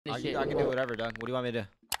I can do whatever, Doug. What do you want me to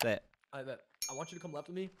say? I want you to come left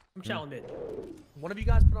with me. I'm challenging mid. Hmm. One of you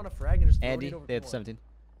guys put on a frag and just throw Andy, it over. they have 17.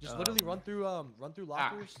 Just literally run through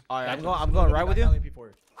lockers. All right, I'm going right with you.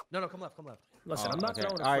 No, come left. Listen, I'm not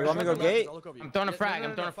throwing a All right, you want me to go gate? I'm throwing a frag.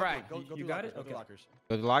 I'm throwing a frag. You got it? Okay. Lockers.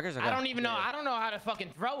 Go to the lockers? Okay. I don't even know. I don't know how to fucking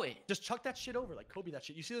throw it. Just chuck that shit over, like Kobe that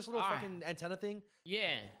shit. You see this little fucking antenna thing?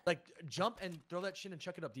 Yeah. Like jump and throw that shit and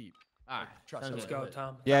chuck it up deep. All right. Trust me. Let's go,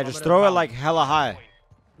 Tom. Yeah, just throw it like hella high.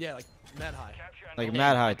 Yeah, like mad high. Like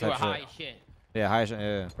mad high type high shit. Yeah, high shit.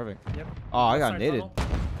 Yeah, perfect. Yep. Oh, I got naded.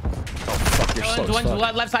 Fuck, you're slow as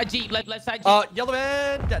fuck. Left side Jeep. Left side Jeep. Yellow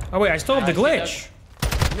man, dead. Oh wait, I still have the glitch.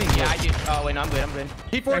 Yeah, I do. Oh wait, no, I'm good.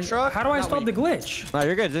 P4 truck. How do I stop the glitch? No,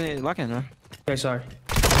 you're good. Lock in, huh? Okay, sorry.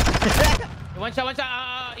 One shot.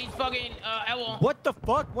 He's fucking L-wall. What the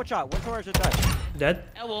fuck? Watch out. What car should die? Dead.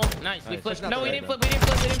 L-wall. Nice. We flipped. not No, the we right, didn't flip. We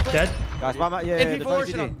didn't flip. Dead. Guys, mama. Yeah, In the P4,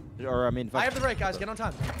 first shut up. Or I mean, I have the right, guys. Get on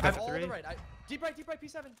time. I have all three. the right. Deep right,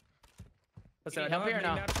 P7. Listen, I help know here I'm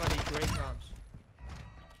now? maps on these great comps.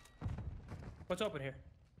 What's open here?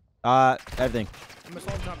 Everything. I'm gonna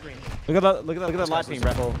solve top green. Look at the live ping,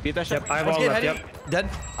 bro. Beat that shit. Yep, I have all left. Yep. Dead.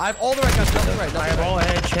 I have all the right, guys. Left and right. I have all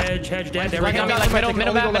hedge, dead. There we go. Like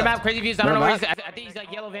middle map. Crazy views. I don't know where he's at. I think he's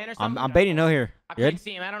like yellow van or something. I'm baiting no here. I Good? can't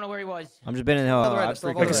see him. I don't know where he was. I'm just baiting no.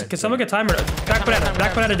 Can someone get timer? Back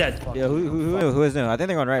banana dead. Yeah, who is new? I think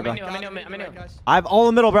they're going right, bro. I'm in new. I have all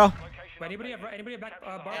in the middle, bro. Anybody have back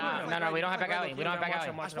bar? No, we don't have back alley. We don't have back alley.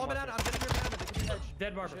 I spawn banana. I'm getting your banana.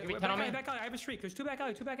 Dead barber. Give me 10 on me. Back alley. I have a streak. There's two back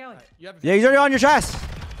alley. Yeah, he's already on your chest.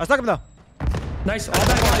 I stuck him though. Nice. All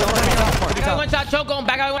back alley. Back alley, one shot, choke on.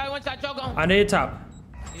 Back alley, one shot, choke on. I need a top.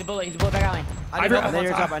 He's a bullet back alley. I need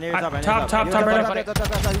your top. I need your top. Top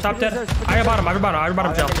dead. I have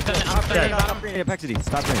bottom jump. Dead.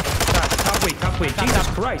 Stop me. Top weak. Jesus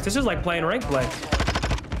Christ. This is like playing rank play.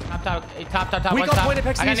 Top. We One got top. point I got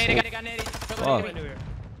Apex. naded. Rotate.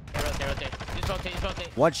 Just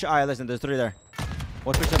rotate. One shot. Alright, listen. There's 3 there.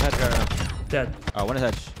 One push up head right now. Dead. Oh, one is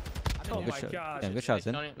hedge. Oh my god. Damn, good shots,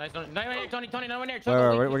 in. Nice. Tony, no one here.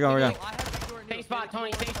 Where we're going. Same spot,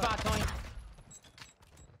 Tony.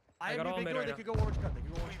 I got all mid right now. They could go orange cut.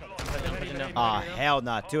 Ah, hell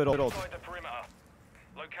nah. 2 at old. Locating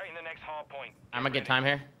the next hard point. I'm gonna get time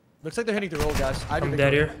here. Looks like they're hitting the roll, guys. I'm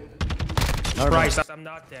dead here. Christ, I'm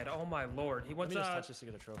not dead. Oh my lord. He wants touch this to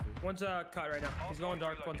get a trophy. One's cut right now. He's going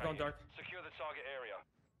dark. One's going dark. Secure the target area.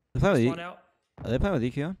 Are they playing with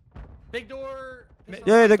EQ on? Big door.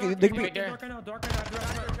 Yeah, they Dark right now.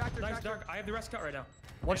 Nice dark. I have the rest cut right now.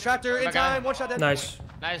 One tractor in time. One shot dead. Nice.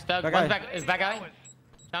 Doug. Back One's alley. back. Is back alley?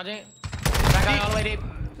 Challenging. Back alley all the way deep.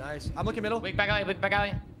 Nice. I'm looking middle. Weak back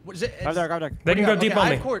alley. What is it? Go dark. They can go deep on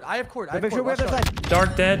me. I have cord.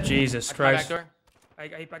 Dark dead. Jesus Christ. Back door. I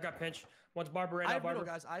got pinch. One's barber right I now. have middle,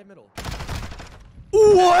 Barber. guys. I have middle.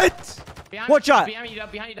 What? What shot? Behind you,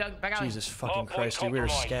 Doug. Back alley. Jesus fucking Christ, dude. We were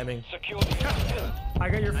scamming. Secure the area. I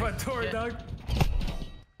got your front door, Doug.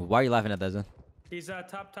 Why are you laughing at that, Zen? He's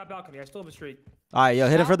top balcony. I still have a streak. Alright, yo,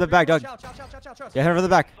 hit him from the back, Doug. Chow. Yeah, hit him from the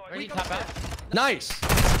back. Where's he top out? Nice.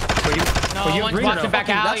 No, one's watching back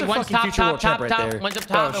alley. That's a One's fucking future world champ right there. One's up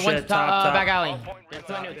top, and one's top back alley.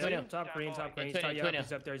 Top green. He's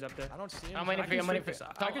up there. I don't see him. I'm waiting for you.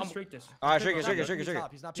 I can streak this. Alright, shake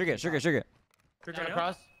it. Shake it.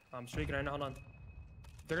 Across. I'm streaking right now. Hold on.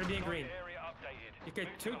 They're gonna be in green. Okay,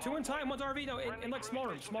 two in time. One's RV. No, in like small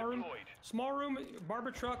room.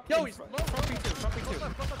 Barber truck. Yo, he's front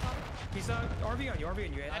P2. He's RV on you.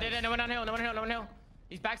 I did. No one on hill.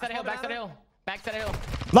 He's backside of hill.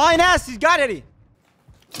 Line ass, he's got it.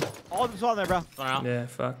 All of them on there, bro. Yeah,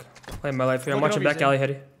 fuck. Playing my life here. I'm watching back alley,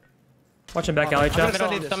 Hetty. Watching back alley, chat.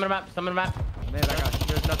 Some in the map.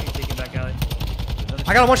 There's nothing taking back alley.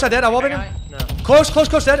 I got him one shot dead. I'm wallbang him. No. Close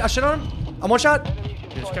dead. I shit on him. I'm one shot.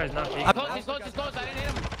 This guy's not peeking. He's close. I didn't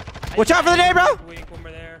hit him. Watch out for the day, bro. Weak when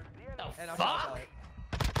we're there. Fuck.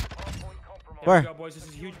 Where? There we go, boys. This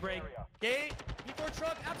is a huge break. Gate. P4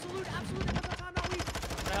 truck. Absolute.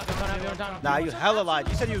 Nah, you hella lied.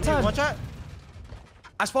 You said you one shot?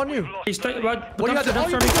 I spawned you. He's what? What do you have? All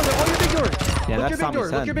your big doors. Yeah, that's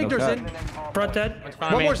Look your big doors in. Front dead.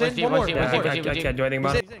 One more's in. One more. I can't do anything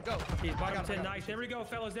about it. He's in. Go. He's bottom 10. Nice. There we go,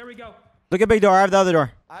 fellas. There we go. Look at big door. I have the other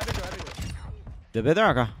door. I have a door. The big door?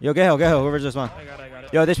 Okay. Yo, get hill. Whoever's this one. I got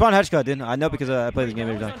it. Yo, they spawn hedge cut, dude. I know because I play this game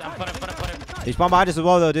every time. Put him. They spawn behind us as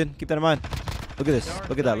well, though, dude. Keep that in mind. Look at this.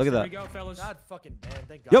 Look at that. There we go, fellas. God fucking man.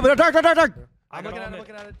 Thank God. Yo, but dark. I'm looking at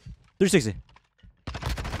it. 360.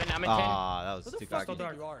 I'm in 10. Ah, that was too fuck cocky.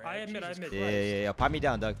 dark? I admit. Yeah. Pipe me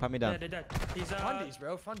down, Doug. Pipe me down. Dead. He's Fundies,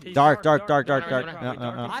 bro. Fundies. Dark. No.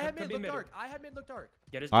 I had mid look dark.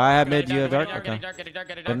 Get his I have mid. You have dark. Get Okay. it dark.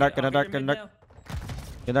 Good dark.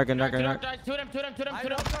 Get dark, get dark, get dark. Two of them.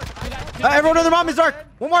 Everyone in the mom is dark.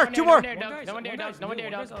 One more, two more. No one there, Doug. One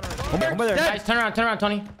more there. Nice, turn around,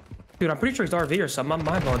 Tony. Dude, I'm pretty sure it's RV or something. I'm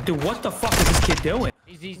mind blown. Dude, what the fuck is this kid doing?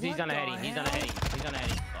 He's on a heady. He's on a heady.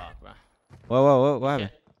 Fuck, bro. Whoa, what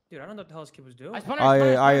happened? Dude, I don't know what the hell this kid was doing. Oh,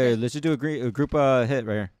 yeah, let's just do a group hit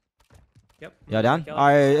right here. Yep. Yeah, down. All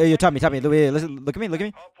right, you tell me. Listen, look at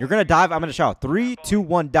me. You're gonna dive. I'm gonna shout. 3, 2,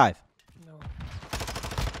 1, dive. No.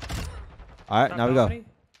 All right, now we go.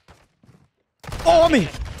 Oh, on me!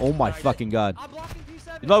 Oh my fucking god. I'm blocking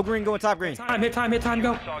P7. Low green, going top green. Hit time,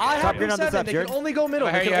 go. I have Top green on the P7. steps, They Jared. can only go middle.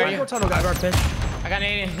 Where They are can only you? go tunnel, I guys. got pitch. I got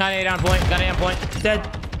an 8 on point.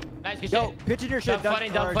 Dead. Nice, good Yo, shit. pitching your shit, Doug funny,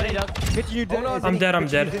 Doug. Pitching you dead. I'm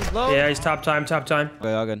dead. Yeah, he's top time.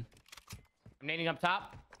 Okay, all good. I'm nading up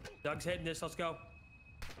top. Doug's hitting this. Let's go.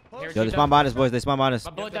 Yo, they spawn behind us, boys. They spawn behind us.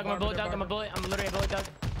 I'm literally a bullet, Doug.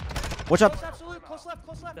 What's up? Absolute. Close left.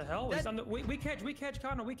 What the hell? He's on the, we catch,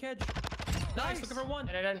 Connor. We catch. Nice. Looking for one.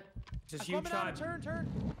 Just huge time. Turn.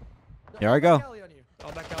 Here I go.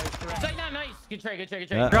 All back alley. Say no, nice. Good trade.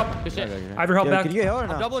 Yeah. Good shit. I have your help Yo, back. can you get held or I'm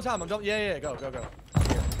not? double time. Yeah. Go.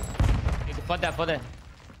 Flood that. What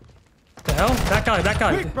the hell? Back alley. Back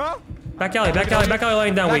alley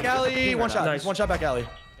laying down. Back Weak. alley. One shot. Nice. One shot back alley.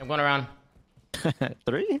 I'm going around.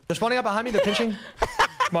 3? They're spawning up behind me. They're pinching.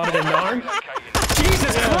 Smarter than Narn.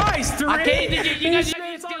 Jesus Christ! 3. I can't. You guys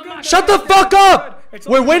steal my. Shut the fuck up!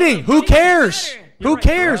 We're winning. Who cares? Who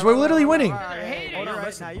cares? We're literally winning. Hold on,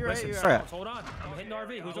 listen. You're right. Hold on. I'm hitting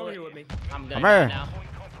RV. Who's over here with me? I'm I'm here. now.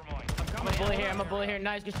 I'm a bullet here.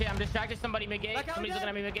 Nice, good shit. I'm distracted. Somebody mid-gate. Somebody's looking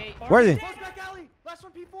at me mid-gate. Where is he? Close back alley. Last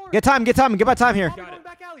one P4. Get time. Get my time here. Probably going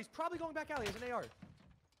back alley. He's probably going back alley as an AR.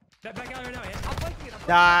 Back alley right now. I'm flanking it.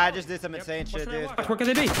 Nah, I just did some insane shit, dude. Where can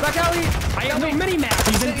they be? Back alley. I have no mini map.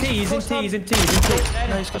 He's in T.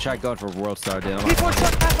 I tried going for World Star, dude. P4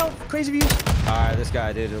 truck. Back out. Crazy views. Alright, this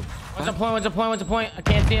guy, dude. What's the point? I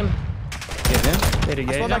can't see him.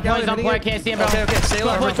 Mitigate. Back alley, Point. I can't see him, bro. Okay. Stay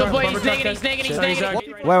low. Point. He's snaking.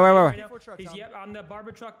 Where? He's on the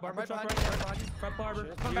barber truck right front barber.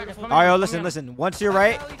 Alright, yo, listen. Once you're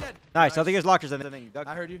right. Nice. I think there's lockers in it.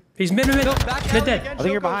 I heard you. He's mid dead. I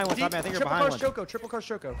think you're behind one. I think you're behind one. Triple car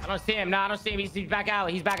Choco. I don't see him. I don't see him. He's back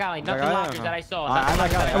alley. Nothing alley? lockers that I saw. I'm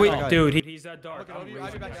back alley. Oh, wait, dude. He's that dark.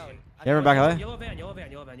 You're back alley? Yellow van. Yo,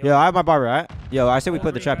 I have my barber, right? Yo, I say we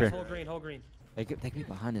put the trap here. Whole green. They could be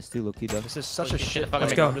behind us too, low key, though. This is such a shit.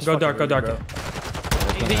 Let's go. Go dark. Good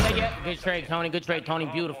trade, Tony.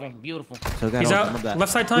 Beautiful. So He's out. Left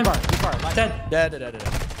side time. Dead.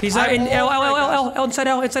 He's out in L. Inside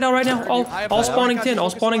L right now. All spawning tin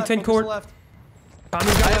court.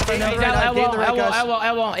 Tommy's got left right now.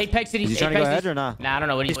 L. Apex City. Is he trying to go ahead or not? Nah, I don't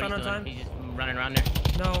know what he's He's doing. He's just running around there.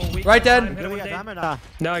 No, Right dead. Do we got time or not?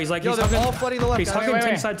 No, he's like Yo, they're all flooding the left. He's guys. hugging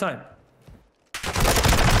tin side time.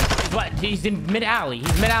 What? He's in mid alley.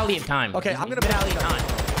 He's mid alley of time. Okay, I'm gonna mid alley of time.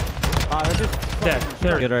 That's just Dead.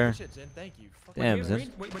 good right here. Shit's in. Thank you. Damn,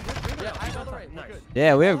 Zen. Yeah, I got the right. We're good.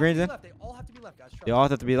 Yeah, we have greens in. They all have to be left, guys. You all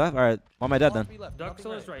have to be left? Alright, why am I dead then? Doug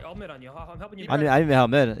still is right. All mid on you. I'm helping you. I didn't even help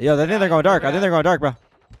mid. Yo, I think they're going dark. bro.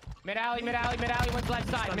 Mid alley. One's left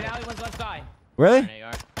side. Really? There you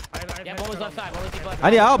are. Yeah, one was left side. One was deep left. I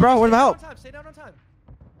need help, bro. Where's my help? Stay down on time.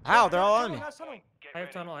 How? They're all on me. I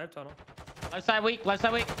have tunnel. Left side weak. Two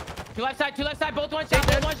left side. Both one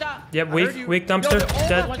shot. Yep, weak dumpster.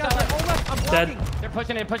 Dead. Dead. They're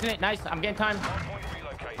pushing it. Nice. I'm getting time.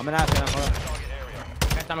 I'm gonna have to.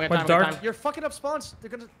 I got What's dark? time. You're fucking up spawns. They're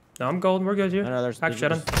gonna. No, I'm golden. We're good, you. No, there's Hack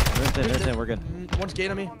shit on. There's in. We're good. One's gate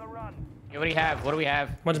on me. Yeah, what do we have?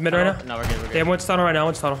 One's mid right now. No, we're good. Yeah, one's tunnel right now.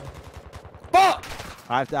 Fuck!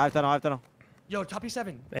 I have tunnel. Yo, top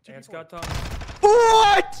E7. Chance got top.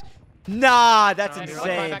 What? Nah, that's Back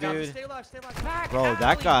insane, up. dude. Stay alive. Bro,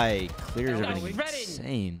 that guy clears That everything was ready.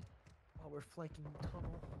 insane. Oh, we're flanking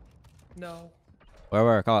tunnel. No.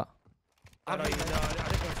 Where? Call it. I don't even know. I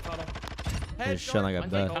think one's tunnel. You're shit like a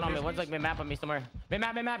One's like bad. tunnel. One's like mid-map on me somewhere.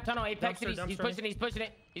 Mid-map, tunnel, Apex City. He's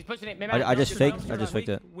pushing it. Mid-map. I just faked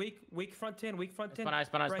it. Weak front tin. Spun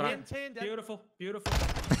out. Right here. Beautiful.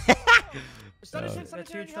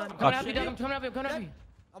 That's huge time. Coming up, I'm coming up.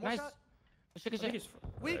 I'm Nice. He's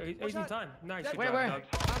Weak. in time. Nice. good Where? job,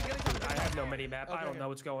 Doug. I have no mini map. I don't know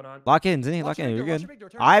what's going on. Lock in, Zinni. Lock in. You're good.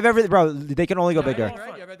 I have everything, bro. They can only go big door.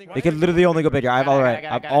 Right? They can literally only go big door. I have all the right. I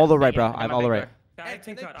have all the right, bro. I have all the right. I have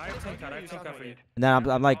 10 cut. I have 10 cut for you. And then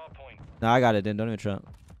I'm like, no, I got it. Then don't even try.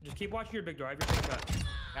 Just keep watching your big door. I have your 10 cut.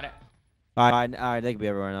 Got it. Alright, they can be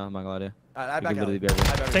everywhere now. I'm not gonna lie to you. I They back can out. literally be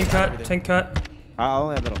everywhere. 10 cut. I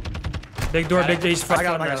only have middle. Big door, big D's front. I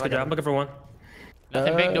got him, Nice, good job. I'm looking for one.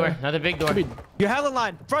 Another big door. Your Helen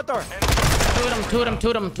line. Front door. Two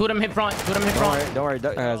of them hit front. Don't worry.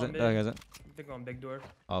 Doug hasn't. They're going big door.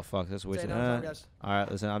 Oh fuck, this was. Stay down, guys. All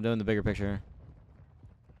right, listen. I'm doing the bigger picture here.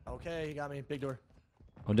 Okay, he got me. Big door.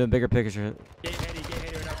 I'm doing bigger picture. Get heady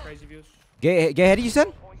right now, crazy views. Get heady, you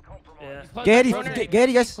said? Yeah. Get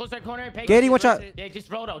heady, guys. Close that corner. Get heady, one shot. Yeah,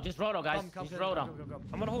 just roto, guys. Just roto.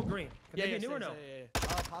 I'm gonna hold green. Yeah, Can they be new or no?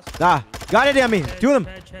 Nah, got it on me. Two of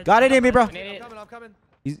them. Got it on me, bro. I'm coming.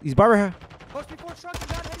 He's barber here. Post before truck. You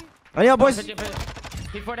got heady. I need boys.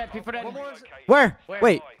 Before that. One more. Where?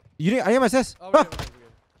 Wait. You didn't. I need my assist. Oh, Bro.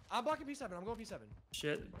 I'm blocking P7. I'm going P7.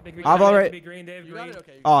 Shit. Big I've already. green. They have You green. got it.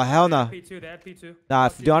 Okay. Oh hell no. P2. They have P2. Nah,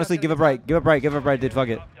 honestly, give it bright. Give it bright, dude. Fuck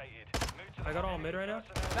it. I got all mid right now.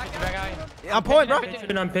 Back alley. I'm pulling, bro.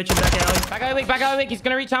 I'm pitching back alley. Back alley weak. He's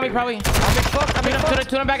gonna reach on me probably.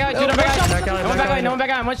 Two them back alley. No one back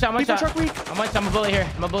alley. One shot. I'm a bully here.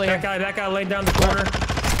 Back alley laying down the corner.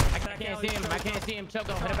 I can't see him.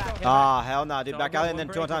 Choco. Hit it back. Ah, hell no, dude. Back alley and then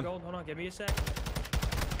two on time. Hold on. Give me a sec.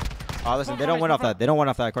 Oh, listen, they don't win off that. They don't win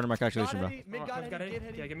off that corner mark calculation, bro. Got heady.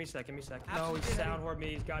 Yeah, give me a sec. No, he's sound horde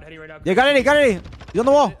me. He's got heady right now. Yeah, got it. He's on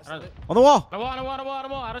the wall. On the wall. On the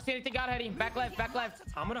wall. I don't see anything. Got heady. Back left.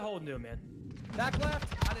 I'm gonna hold new, man. Back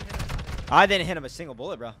left. I didn't hit him a single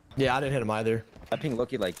bullet, bro. Yeah, I didn't hit him either. That ping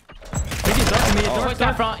Loki like. He pushed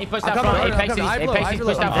that front. He pushed that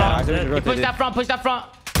front.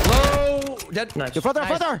 Low. Dead. Nice. Front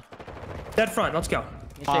there. Dead front. Let's go.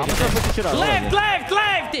 Left.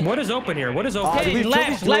 What is open here? Left is open. He's I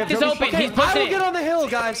will pushing get it. on the hill,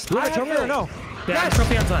 guys. Do I have trophy or no? Yeah,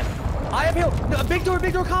 trophy on time. I have hill. No, big door,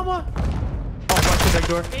 comma. Oh, watch the big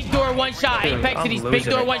door. Big door, one shot. Apex cities. Big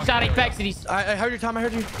door, one shot. Apex cities. I heard your time. I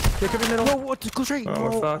heard you. There could be middle. Whoa, what? Go straight. Oh,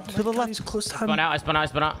 we're fucked. To the left. He's close time. I spun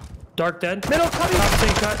out. Dark dead. Middle coming. Top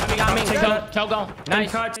thing cut. Got me. Top thing Chogo.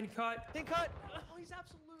 Nice. cut. Think cut. Oh, he's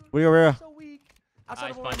absolute. What are you over here? So weak. Outside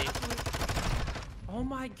Nice, of one. Bundy. Oh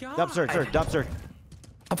my god. Dumpster.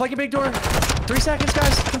 I'm flanking big door. 3 seconds,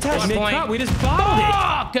 guys. Contest. Mid cut. We just bottled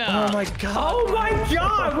it. Oh my god. Oh my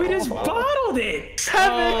god. We just bottled it.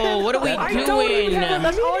 Oh, what are we doing?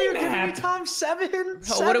 That's all you're giving me, Tom. 7.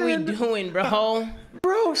 Oh, what are we doing, bro?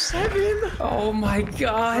 Bro, 7. Oh my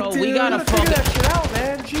god, Bro, dude. we gotta Figure that fucking. shit out,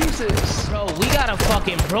 man. Jesus. Bro, we gotta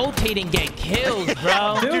fucking rotate and get kills,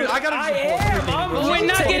 bro. Dude, I gotta. We're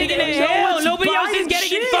not getting in the hill. Nobody else is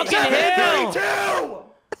getting in fucking hill.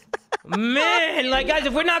 Man, like guys,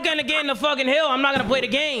 if we're not gonna get in the fucking hill, I'm not gonna play the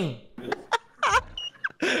game.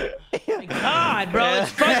 My God, bro,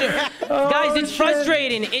 it's frustrating. Guys, it's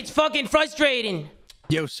frustrating. It's fucking frustrating.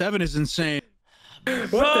 Yo, 7 is insane.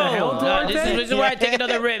 What the hell, this is where I take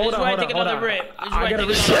another rip. I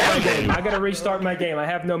gotta restart my game. I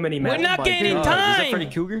have no mini map. We're not getting in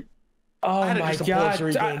time. Cougar? Oh my god.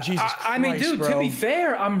 I mean, dude, to be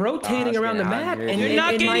fair, I'm rotating around the map. And You're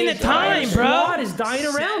not getting the time, bro. Squad is dying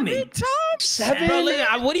around me. 7. Bro, listen,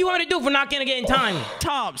 what do you want me to do if we're not gonna get in time?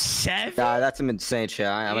 Top 7. Nah, that's some insane shit.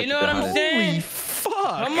 You know what I'm saying?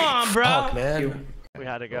 Fuck. Come on, bro. Fuck, man. We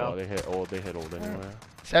had to go. They hit old anyway.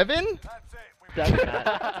 7?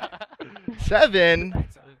 7?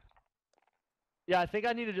 Yeah, I think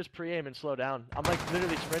I need to just pre-aim and slow down. I'm like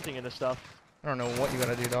literally sprinting into stuff. I don't know what you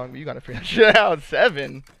gotta do, dog. But you gotta figure that shit out.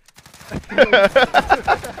 7?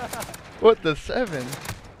 What the 7?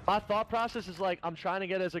 My thought process is like, I'm trying to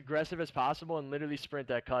get as aggressive as possible and literally sprint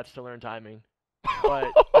at cuts to learn timing.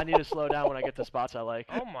 But I need to slow down when I get to spots I like.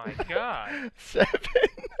 Oh my god. 7?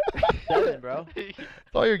 7, bro. That's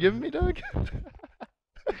all you're giving me, Doug?